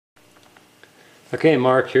Okay,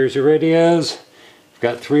 Mark, here's your radios. I've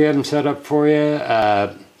got 3 of them set up for you.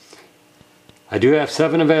 I do have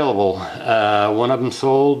 7 available. 1 of them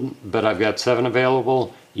sold, but I've got 7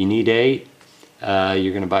 available. You need 8.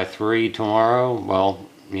 You're going to buy 3 tomorrow. Well,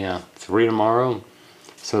 yeah, 3 tomorrow.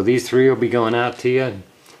 So these 3 will be going out to you,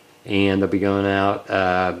 and they'll be going out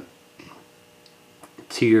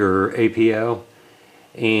to your APO.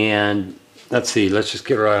 And let's see, let's just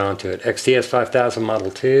get right onto it. XTS5000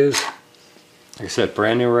 Model 2s. Like I said,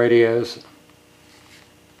 brand new radios.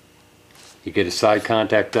 You get a side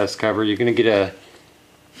contact dust cover. You're going to get a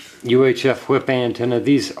UHF whip antenna.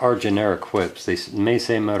 These are generic whips. They may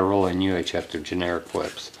say Motorola and UHF, they're generic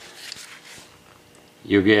whips.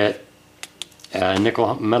 You'll get a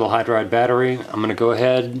nickel metal hydride battery. I'm going to go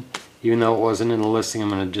ahead, even though it wasn't in the listing, I'm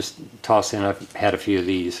going to just toss in, I've had a few of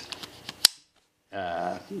these.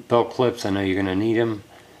 Belt clips, I know you're going to need them.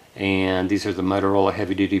 And these are the Motorola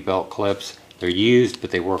heavy duty belt clips. They're used,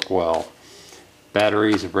 but they work well.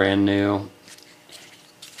 Batteries are brand new,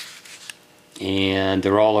 and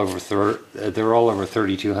they're all over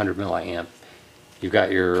 3,200 milliamp. You've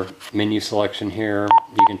got your menu selection here.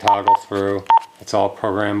 You can toggle through. It's all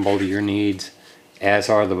programmable to your needs, as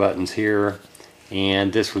are the buttons here.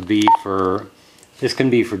 And this can be for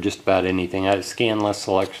just about anything. I have scanless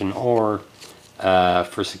selection or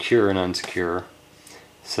for secure and unsecure.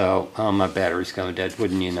 So, oh, my battery's going dead.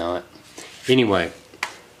 Wouldn't you know it? Anyway,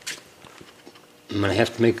 I'm going to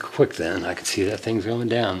have to make it quick then. I can see that thing's going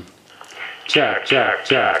down. Check, check,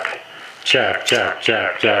 check. Check, check,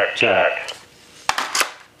 check, check, check.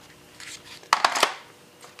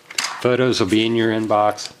 Photos will be in your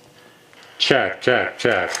inbox. Check, check,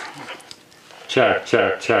 check. Check,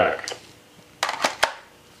 check, check.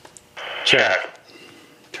 Check.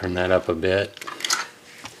 Turn that up a bit.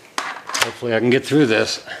 Hopefully I can get through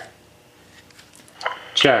this.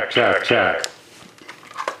 Check, check, check.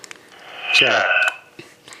 Check.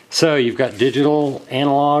 So you've got digital,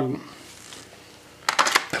 analog.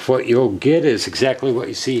 What you'll get is exactly what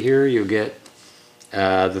you see here. You'll get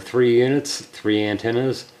the 3 units, 3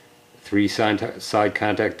 antennas, 3 side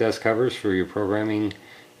contact dust covers for your programming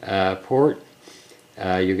port.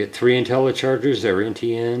 You'll get 3 IntelliChargers. They're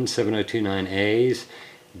NTN 7029As.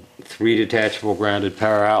 3 detachable grounded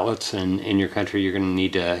power outlets, and in your country you're going to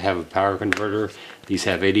need to have a power converter. These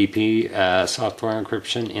have ADP software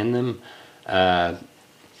encryption in them.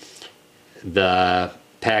 The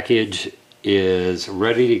package is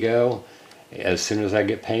ready to go as soon as I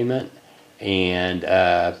get payment, and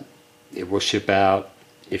it will ship out.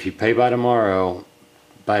 If you pay by tomorrow,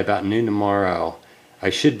 by about noon tomorrow,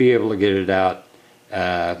 I should be able to get it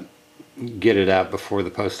out before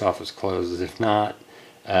the post office closes. If not,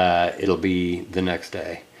 it'll be the next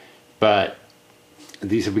day. But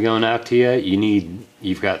these will be going out to you.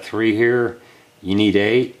 You've got 3 here. You need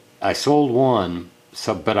 8. I sold 1,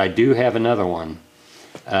 but I do have another one.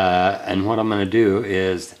 And what I'm going to do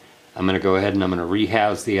is I'm going to go ahead and I'm going to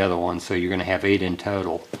rehouse the other one, so you're going to have 8 in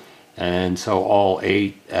total. And so all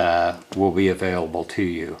 8 will be available to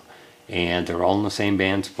you. And they're all in the same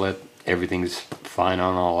band split. Everything's fine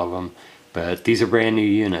on all of them. But these are brand new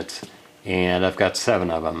units. And I've got 7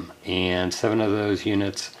 of them. And 7 of those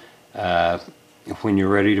units, when you're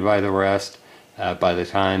ready to buy the rest, by the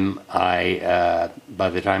time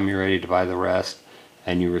you're ready to buy the rest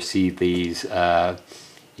and you receive these, you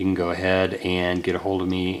can go ahead and get a hold of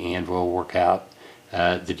me, and we'll work out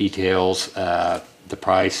the details, the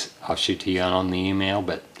price. I'll shoot to you on the email.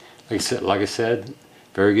 But like I said,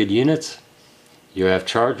 very good units. You have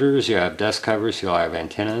chargers, you have dust covers, you'll have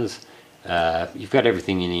antennas. You've got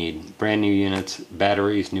everything you need. Brand new units,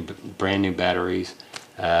 batteries, brand new batteries.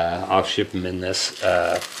 I'll ship them in this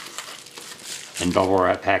in bubble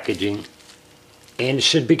wrap packaging, and it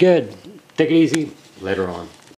should be good. Take it easy. Later on.